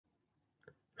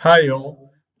Hi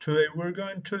all, today we're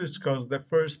going to discuss the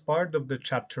first part of the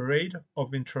Chapter 8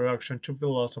 of Introduction to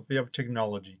Philosophy of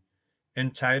Technology,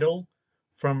 entitled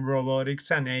From Robotics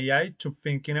and AI to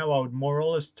Thinking About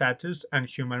Moral Status and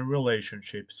Human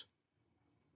Relationships.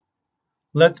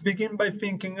 Let's begin by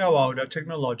thinking about a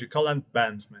technological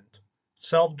advancement,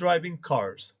 self-driving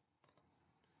cars.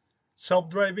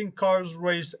 Self-driving cars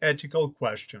raise ethical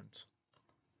questions.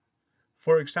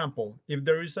 For example, if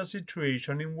there is a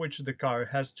situation in which the car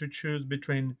has to choose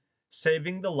between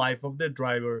saving the life of the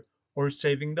driver or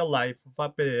saving the life of a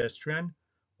pedestrian,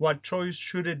 what choice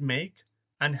should it make,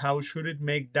 and how should it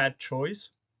make that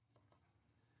choice?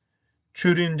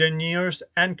 Should engineers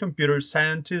and computer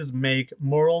scientists make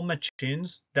moral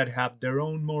machines that have their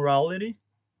own morality?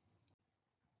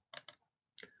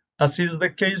 As is the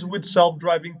case with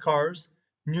self-driving cars,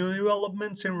 new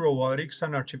developments in robotics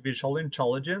and artificial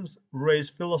intelligence raise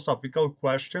philosophical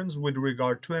questions with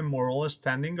regard to the moral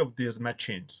standing of these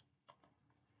machines.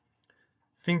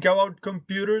 Think about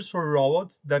computers or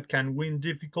robots that can win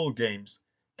difficult games,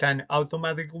 can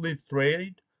automatically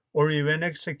trade, or even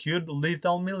execute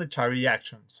lethal military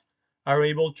actions, are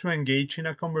able to engage in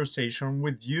a conversation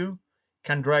with you,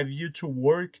 can drive you to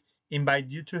work, invite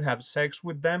you to have sex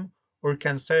with them, or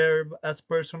can serve as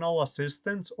personal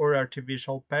assistants or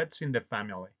artificial pets in the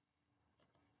family.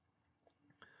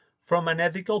 From an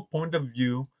ethical point of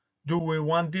view, do we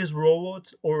want these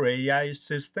robots or AI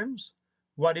systems?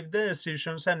 What if the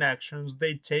decisions and actions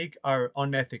they take are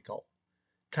unethical?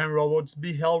 Can robots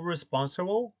be held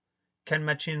responsible? Can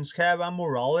machines have a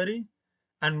morality?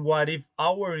 And what if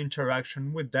our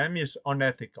interaction with them is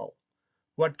unethical?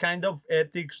 What kind of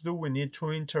ethics do we need to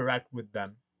interact with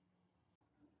them?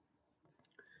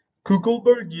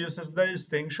 Coeckelbergh uses the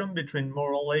distinction between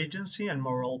moral agency and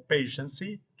moral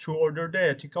patiency to order the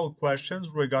ethical questions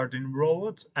regarding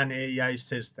robots and AI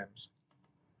systems.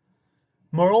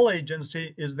 Moral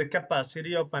agency is the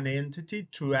capacity of an entity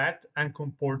to act and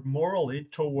comport morally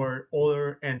toward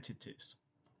other entities.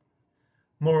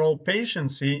 Moral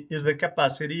patiency is the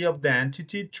capacity of the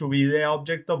entity to be the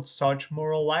object of such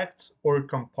moral acts or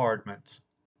comportment.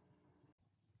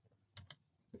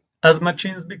 As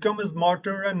machines become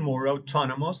smarter and more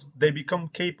autonomous, they become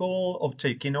capable of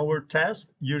taking over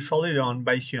tasks usually done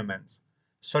by humans,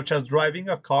 such as driving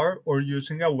a car or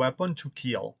using a weapon to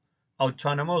kill,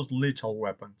 autonomous lethal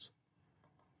weapons.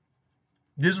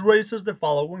 This raises the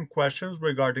following questions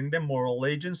regarding the moral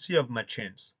agency of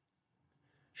machines.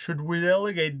 Should we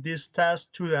delegate these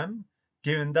tasks to them,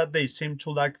 given that they seem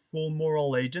to lack full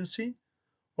moral agency?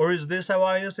 Or is this a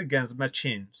bias against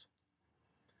machines?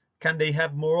 Can they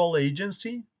have moral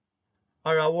agency?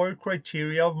 Are our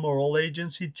criteria of moral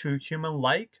agency too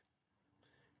human-like?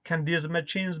 Can these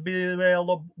machines be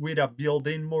developed with a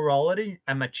built-in morality,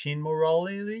 a machine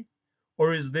morality?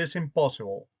 Or is this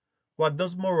impossible? What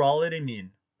does morality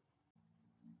mean?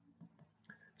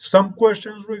 Some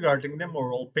questions regarding the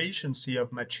moral patiency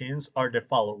of machines are the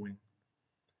following.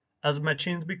 As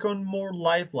machines become more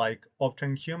lifelike,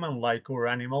 often human-like or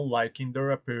animal-like in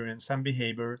their appearance and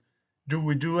behavior, do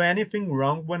we do anything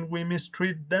wrong when we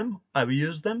mistreat them,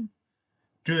 abuse them?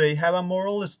 Do they have a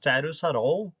moral status at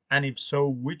all, and if so,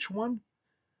 which one?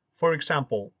 For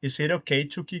example, is it okay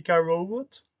to kick a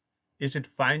robot? Is it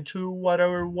fine to do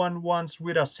whatever one wants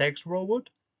with a sex robot?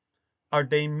 Are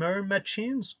they mere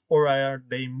machines, or are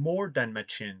they more than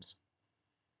machines?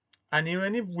 And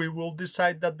even if we will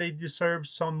decide that they deserve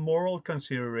some moral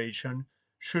consideration,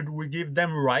 should we give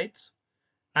them rights?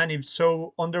 And if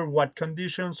so, under what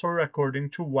conditions or according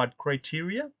to what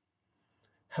criteria?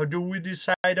 How do we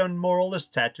decide on moral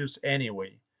status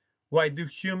anyway? Why do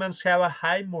humans have a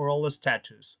high moral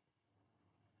status?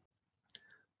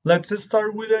 Let's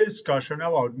start with a discussion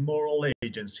about moral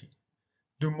agency.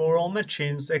 Do moral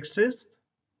machines exist?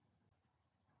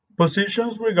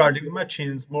 Positions regarding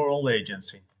machines' moral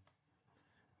agency.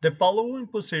 The following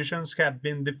positions have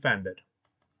been defended.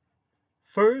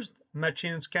 First,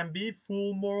 machines can be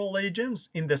full moral agents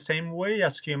in the same way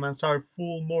as humans are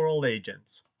full moral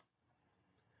agents.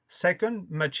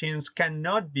 Second, machines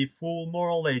cannot be full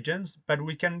moral agents, but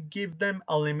we can give them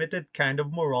a limited kind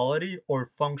of morality or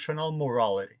functional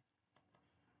morality.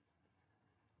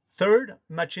 Third,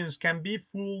 machines can be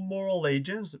full moral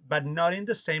agents, but not in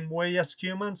the same way as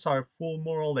humans are full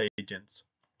moral agents.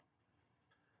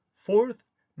 Fourth,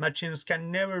 machines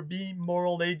can never be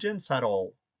moral agents at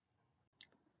all.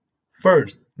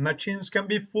 First, machines can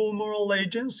be full moral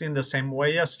agents in the same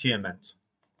way as humans.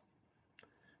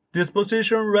 This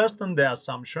position rests on the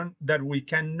assumption that we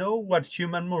can know what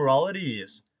human morality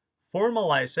is,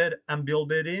 formalize it, and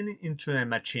build it into a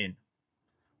machine.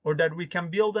 or that we can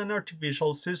build an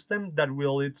artificial system that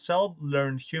will itself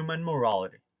learn human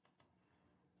morality.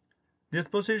 This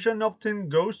position often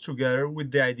goes together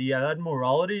with the idea that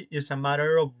morality is a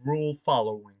matter of rule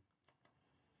following.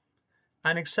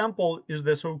 An example is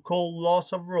the so-called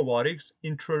laws of robotics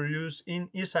introduced in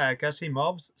Isaac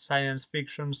Asimov's science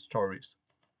fiction stories.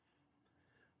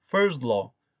 First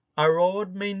law: a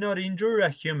robot may not injure a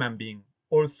human being,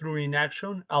 or through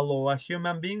inaction allow a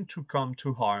human being to come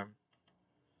to harm.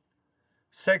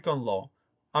 Second law: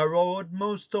 a robot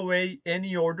must obey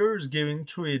any orders given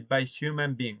to it by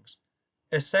human beings,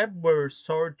 except where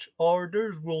such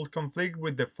orders will conflict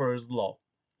with the first law.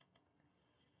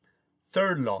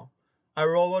 Third law: a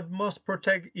robot must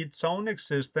protect its own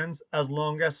existence as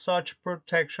long as such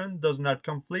protection does not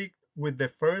conflict with the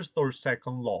first or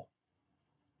second law.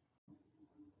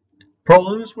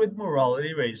 Problems with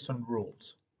morality based on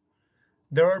rules.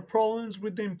 There are problems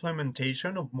with the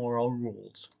implementation of moral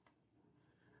rules.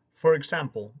 For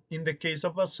example, in the case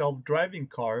of a self-driving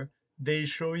car, the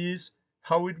issue is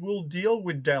how it will deal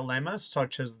with dilemmas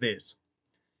such as this.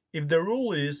 If the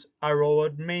rule is a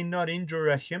robot may not injure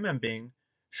a human being,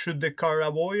 should the car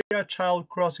avoid a child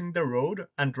crossing the road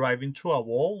and drive into a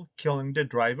wall, killing the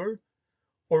driver,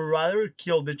 or rather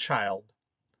kill the child?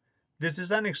 This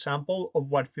is an example of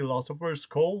what philosophers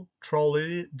call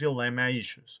trolley dilemma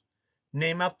issues,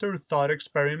 named after thought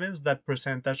experiments that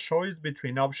present a choice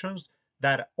between options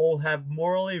that all have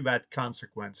morally bad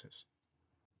consequences.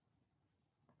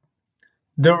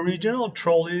 The original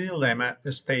trolley dilemma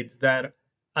states that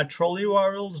a trolley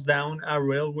barrels down a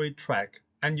railway track,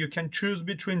 and you can choose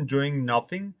between doing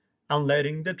nothing and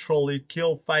letting the trolley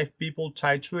kill 5 people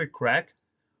tied to a crack,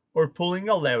 or pulling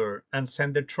a lever and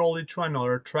send the trolley to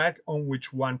another track on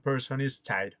which one person is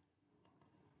tied.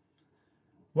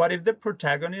 What if the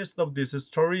protagonist of this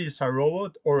story is a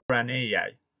robot or an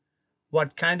AI?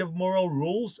 What kind of moral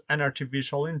rules and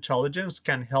artificial intelligence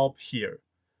can help here?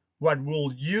 What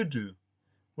will you do?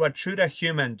 What should a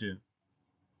human do?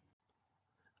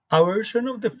 A version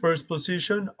of the first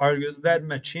position argues that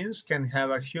machines can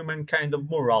have a human kind of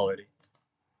morality.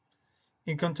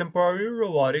 In contemporary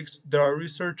robotics, there are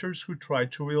researchers who try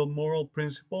to build moral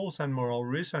principles and moral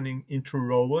reasoning into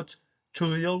robots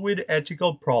to deal with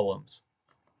ethical problems.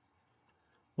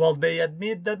 While they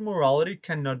admit that morality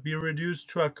cannot be reduced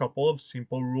to a couple of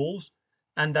simple rules,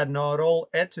 and that not all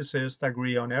ethicists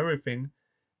agree on everything,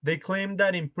 they claim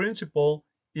that in principle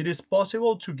it is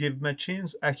possible to give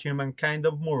machines a human kind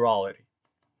of morality.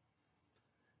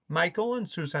 Michael and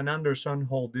Susan Anderson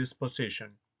hold this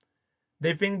position.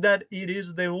 They think that it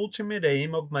is the ultimate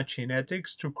aim of machine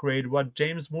ethics to create what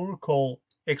James Moore called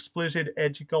explicit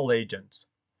ethical agents.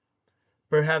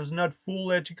 Perhaps not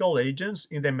full ethical agents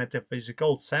in the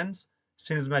metaphysical sense,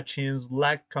 since machines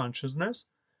lack consciousness,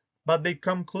 but they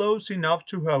come close enough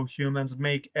to how humans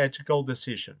make ethical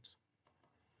decisions.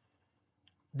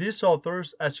 These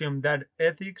authors assume that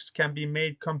ethics can be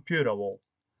made computable.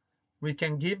 We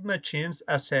can give machines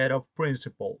a set of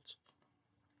principles.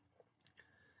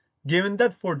 Given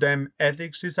that for them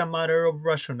ethics is a matter of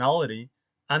rationality,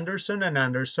 Anderson and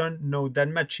Anderson note that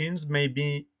machines may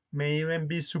even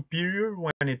be superior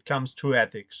when it comes to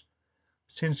ethics,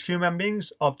 since human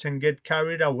beings often get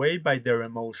carried away by their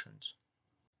emotions.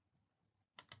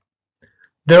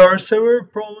 There are several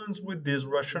problems with this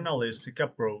rationalistic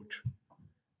approach.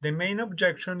 The main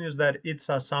objection is that its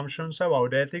assumptions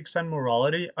about ethics and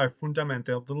morality are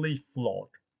fundamentally flawed.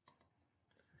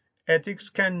 Ethics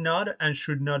cannot and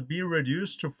should not be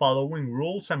reduced to following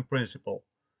rules and principles,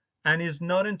 and is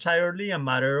not entirely a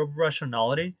matter of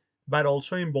rationality, but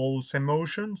also involves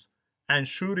emotions and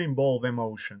should involve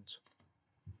emotions.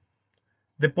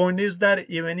 The point is that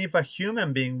even if a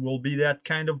human being will be that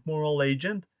kind of moral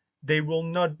agent, they will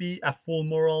not be a full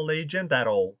moral agent at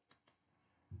all.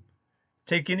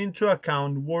 Taking into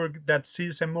account work that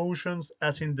sees emotions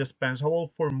as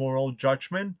indispensable for moral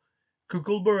judgment,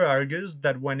 Coeckelbergh argues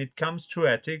that when it comes to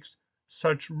ethics,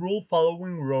 such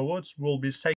rule-following robots will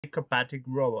be psychopathic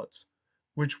robots,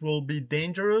 which will be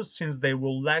dangerous since they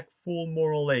will lack full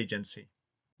moral agency.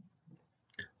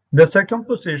 The second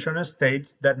position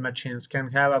states that machines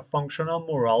can have a functional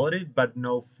morality but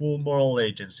no full moral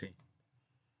agency.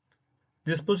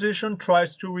 This position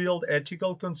tries to build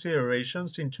ethical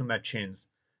considerations into machines,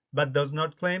 but does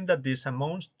not claim that this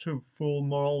amounts to full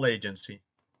moral agency.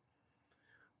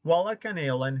 Wallach and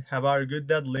Allen have argued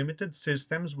that limited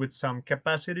systems with some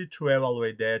capacity to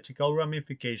evaluate the ethical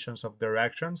ramifications of their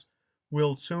actions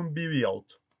will soon be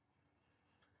built.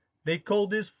 They call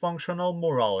this functional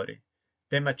morality.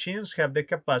 The machines have the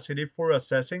capacity for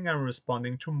assessing and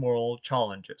responding to moral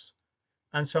challenges.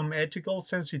 and some ethical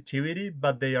sensitivity,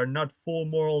 but they are not full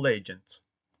moral agents.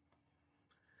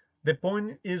 The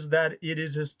point is that it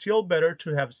is still better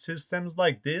to have systems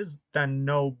like this than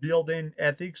no built-in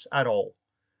ethics at all.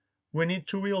 We need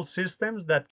to build systems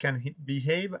that can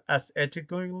behave as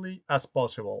ethically as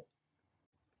possible.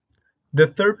 The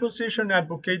third position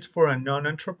advocates for a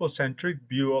non-anthropocentric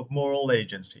view of moral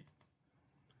agency.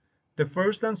 The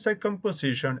first and second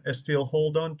position still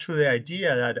hold on to the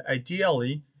idea that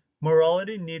ideally,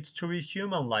 morality needs to be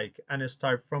human-like and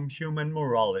start from human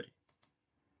morality.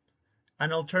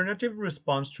 An alternative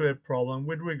response to a problem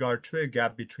with regard to a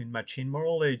gap between machine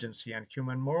moral agency and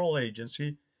human moral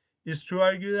agency is to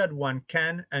argue that one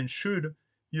can and should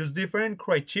use different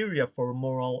criteria for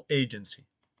moral agency.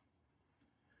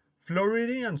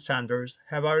 Floridi and Sanders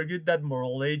have argued that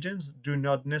moral agents do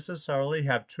not necessarily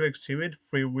have to exhibit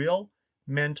free will,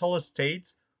 mental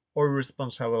states, or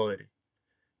responsibility.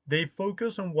 They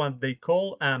focus on what they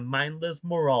call a mindless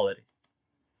morality.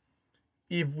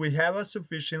 If we have a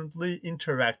sufficiently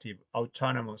interactive,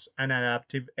 autonomous, and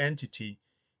adaptive entity,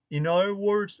 in other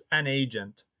words, an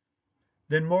agent,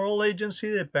 then moral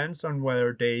agency depends on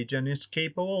whether the agent is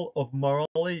capable of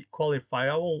morally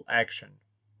qualifiable action.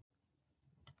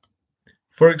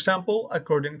 For example,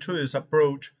 according to this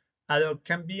approach, a dog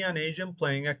can be an agent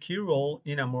playing a key role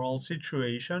in a moral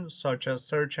situation such as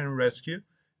search and rescue,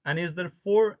 and is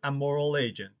therefore a moral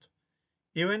agent,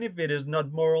 even if it is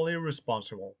not morally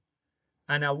responsible.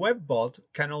 And a web bot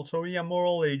can also be a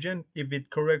moral agent if it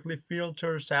correctly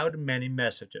filters out many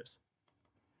messages.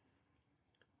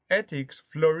 Ethics,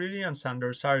 Floridi and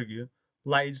Sanders argue,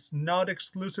 lies not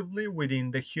exclusively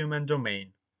within the human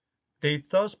domain. They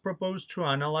thus propose to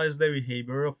analyze the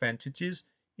behavior of entities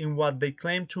in what they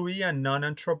claim to be a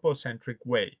non-anthropocentric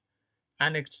way,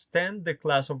 and extend the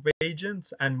class of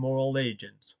agents and moral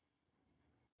agents.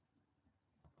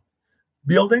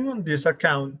 Building on this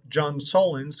account, John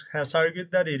Solins has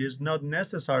argued that it is not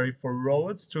necessary for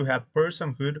robots to have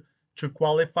personhood to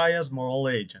qualify as moral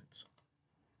agents.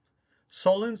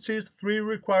 Solins sees three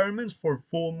requirements for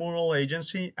full moral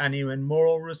agency and even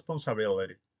moral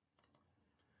responsibility.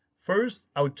 First,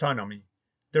 autonomy.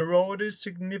 The robot is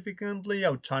significantly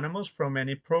autonomous from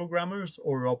any programmers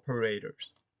or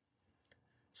operators.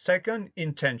 Second,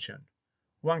 intention.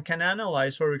 One can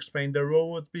analyze or explain the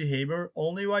robot's behavior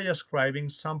only by ascribing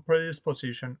some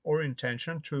predisposition or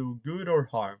intention to good or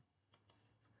harm.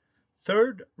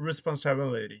 Third,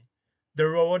 responsibility. The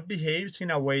robot behaves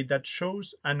in a way that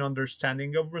shows an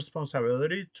understanding of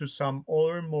responsibility to some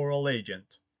other moral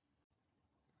agent.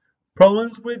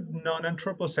 Problems with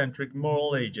non-anthropocentric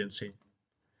moral agency.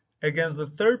 Against the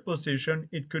third position,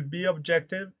 it could be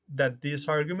objected that these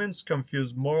arguments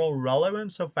confuse moral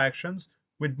relevance of actions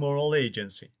with moral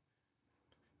agency.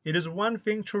 It is one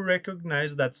thing to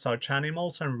recognize that such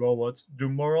animals and robots do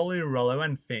morally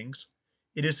relevant things.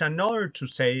 It is another to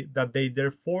say that they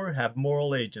therefore have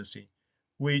moral agency,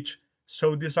 which,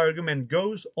 so this argument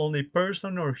goes, only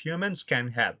persons or humans can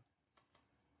have.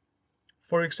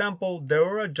 For example,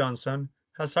 Deborah Johnson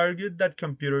has argued that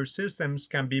computer systems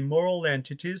can be moral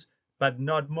entities but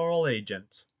not moral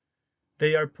agents.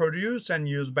 They are produced and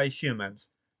used by humans,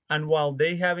 and while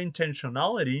they have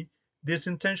intentionality, this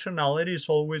intentionality is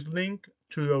always linked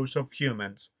to those of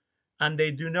humans, and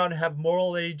they do not have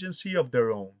moral agency of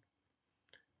their own.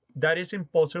 That is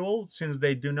impossible since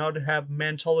they do not have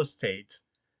mental states,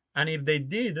 and if they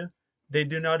did, they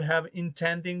do not have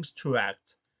intendings to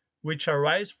act, which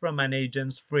arise from an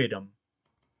agent's freedom.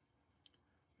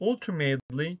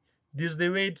 Ultimately, this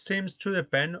debate seems to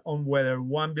depend on whether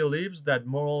one believes that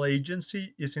moral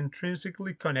agency is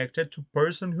intrinsically connected to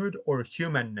personhood or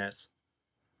humanness.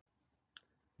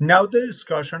 Now the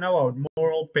discussion about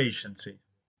moral patiency.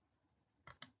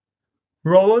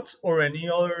 Robots, or any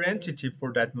other entity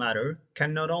for that matter,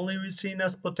 can not only be seen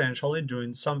as potentially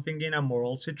doing something in a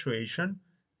moral situation,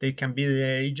 they can be the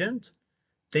agent,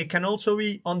 they can also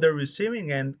be on the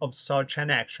receiving end of such an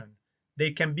action,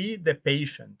 they can be the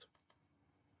patient.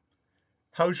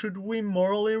 How should we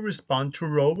morally respond to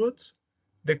robots?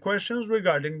 The questions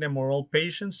regarding the moral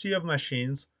patiency of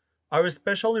machines are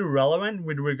especially relevant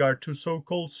with regard to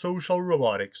so-called social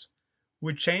robotics,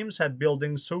 which aims at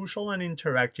building social and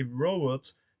interactive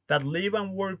robots that live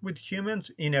and work with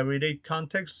humans in everyday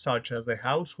contexts such as the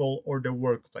household or the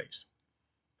workplace.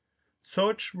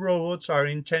 Such robots are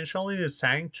intentionally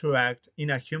designed to act in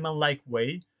a human-like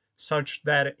way, such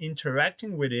that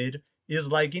interacting with it is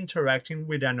like interacting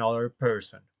with another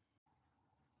person.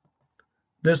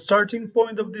 The starting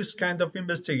point of this kind of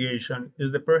investigation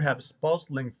is the perhaps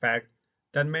puzzling fact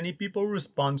that many people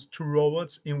respond to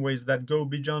robots in ways that go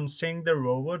beyond seeing the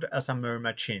robot as a mere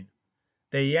machine,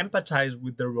 They empathize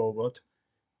with the robot,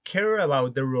 care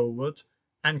about the robot,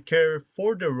 and care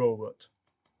for the robot.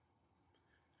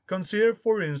 Consider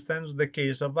for instance the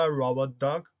case of a robot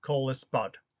dog called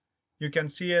Spot. You can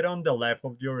see it on the left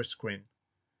of your screen.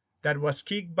 That was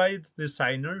kicked by its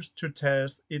designers to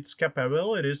test its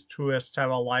capabilities to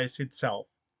stabilize itself.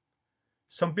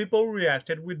 Some people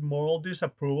reacted with moral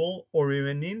disapproval or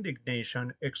even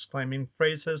indignation, exclaiming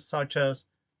phrases such as,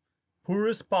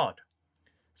 "Poor Spot!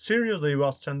 Seriously,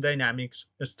 Boston Dynamics,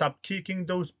 stop kicking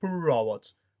those poor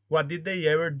robots. What did they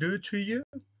ever do to you?"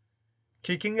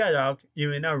 Kicking a dog,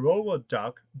 even a robot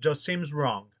dog, just seems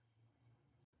wrong.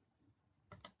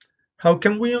 How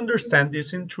can we understand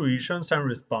these intuitions and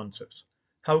responses?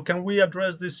 How can we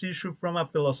address this issue from a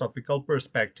philosophical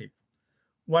perspective?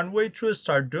 One way to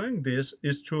start doing this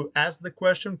is to ask the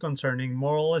question concerning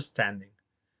moral standing.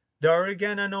 There are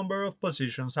again a number of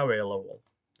positions available.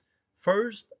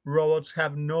 First, robots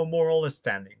have no moral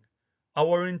standing.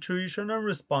 Our intuition and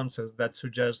responses that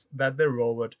suggest that the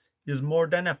robot is more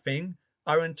than a thing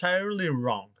are entirely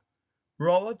wrong.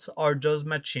 Robots are just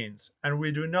machines, and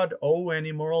we do not owe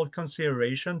any moral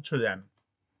consideration to them.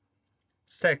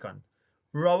 Second,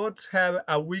 robots have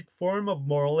a weak form of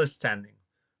moral standing.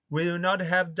 We do not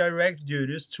have direct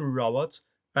duties to robots,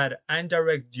 but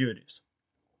indirect duties.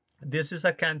 This is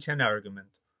a Kantian argument.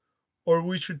 Or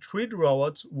we should treat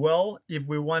robots well if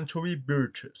we want to be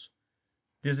virtuous.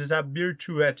 This is a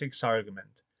virtue ethics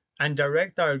argument, and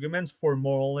direct arguments for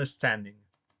moral standing.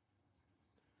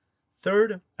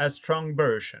 Third, a strong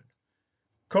version.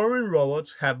 Current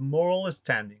robots have moral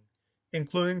standing,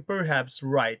 including perhaps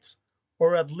rights,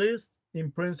 or at least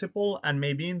in principle and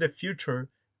maybe in the future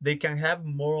they can have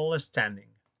moral standing.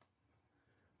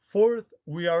 Fourth,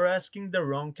 we are asking the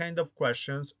wrong kind of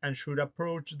questions and should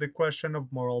approach the question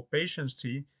of moral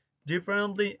patiency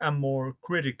differently and more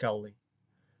critically.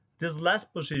 This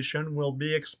last position will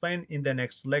be explained in the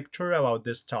next lecture about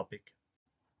this topic.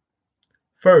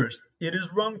 First, it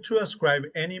is wrong to ascribe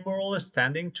any moral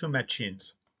standing to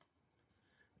machines.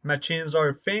 Machines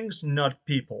are things, not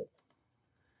people.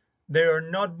 They are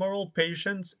not moral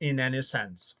patients in any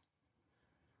sense.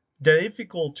 The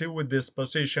difficulty with this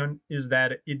position is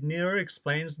that it neither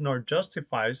explains nor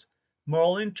justifies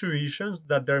moral intuitions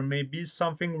that there may be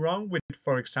something wrong with,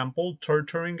 for example,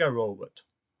 torturing a robot.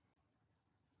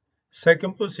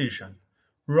 Second position,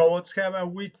 robots have a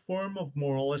weak form of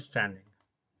moral standing.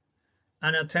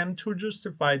 An attempt to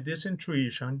justify this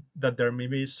intuition that there may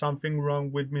be something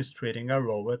wrong with mistreating a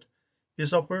robot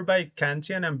is offered by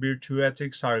Kantian and virtue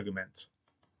ethics arguments.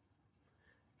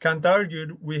 Kant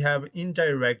argued we have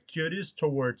indirect duties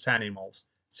towards animals,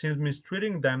 since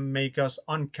mistreating them makes us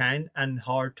unkind and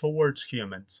hard towards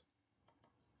humans.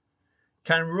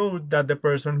 Kant wrote that the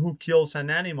person who kills an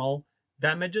animal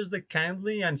damages the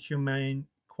kindly and humane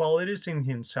qualities in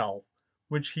himself,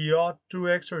 which he ought to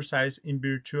exercise in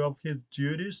virtue of his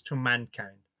duties to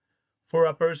mankind. For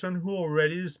a person who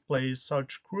already displays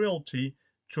such cruelty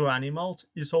to animals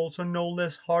is also no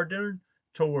less hardened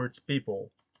towards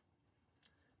people.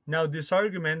 Now this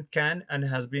argument can and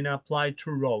has been applied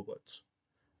to robots.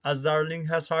 As Darling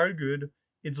has argued,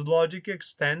 its logic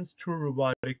extends to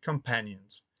robotic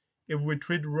companions. If we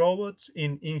treat robots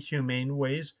in inhumane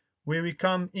ways, we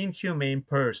become inhumane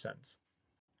persons.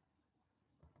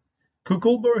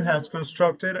 Coeckelbergh has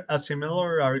constructed a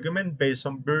similar argument based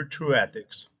on virtue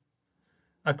ethics.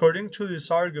 According to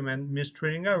this argument,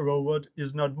 mistreating a robot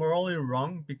is not morally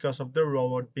wrong because of the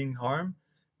robot being harmed,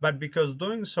 but because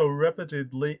doing so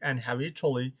repeatedly and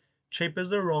habitually shapes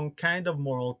the wrong kind of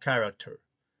moral character.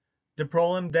 The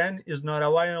problem then is not a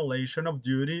violation of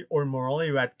duty or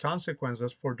morally bad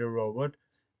consequences for the robot,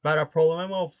 but a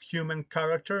problem of human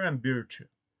character and virtue.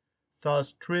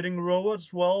 Thus, treating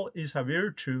robots well is a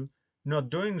virtue,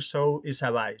 not doing so is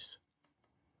a vice.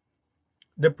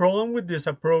 The problem with this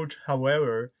approach,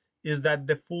 however, is that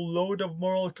the full load of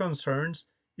moral concerns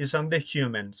is on the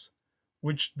humans,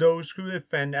 which those who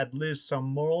defend at least some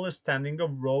moral standing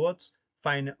of robots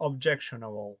find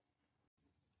objectionable.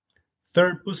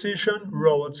 Third position,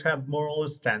 robots have moral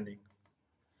standing.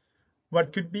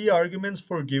 What could be arguments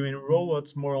for giving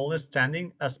robots moral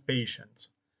standing as patients?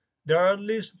 There are at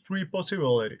least three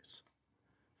possibilities.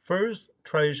 First,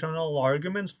 traditional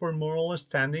arguments for moral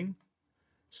standing.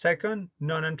 Second,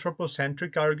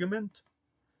 non-anthropocentric argument.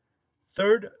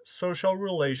 Third, social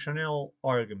relational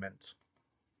arguments.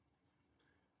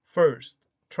 First,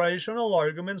 traditional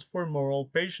arguments for moral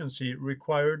patiency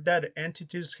require that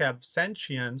entities have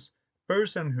sentience,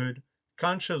 personhood,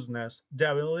 consciousness,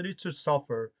 the ability to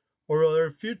suffer, or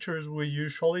other features we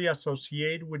usually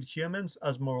associate with humans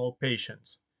as moral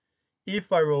patients.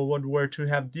 If a robot were to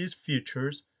have these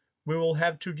features, we will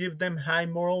have to give them high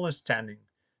moral standing,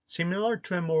 similar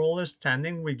to a moral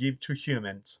standing we give to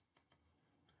humans.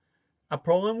 A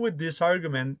problem with this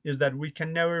argument is that we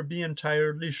can never be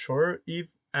entirely sure if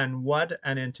and what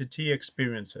an entity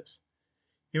experiences.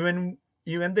 Even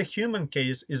the human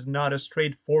case is not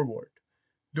straightforward.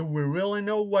 Do we really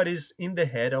know what is in the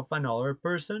head of another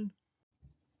person?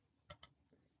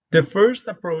 The first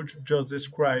approach just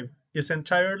described is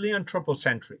entirely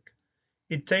anthropocentric.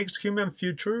 It takes human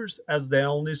features as the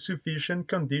only sufficient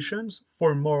conditions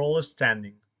for moral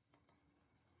standing.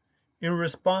 In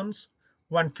response,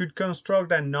 one could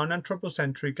construct a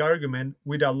non-anthropocentric argument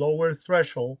with a lower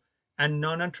threshold and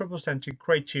non-anthropocentric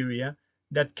criteria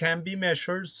that can be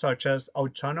measured, such as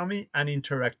autonomy and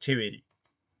interactivity.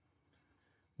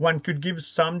 One could give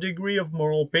some degree of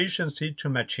moral patiency to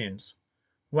machines.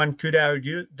 One could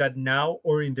argue that now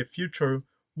or in the future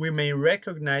we may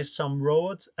recognize some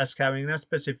robots as having a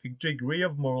specific degree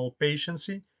of moral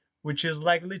patiency which is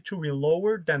likely to be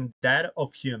lower than that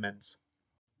of humans.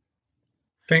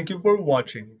 Thank you for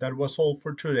watching. That was all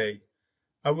for today.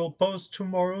 I will post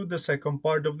tomorrow the second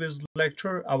part of this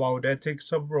lecture about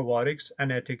ethics of robotics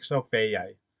and ethics of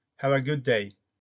AI. Have a good day.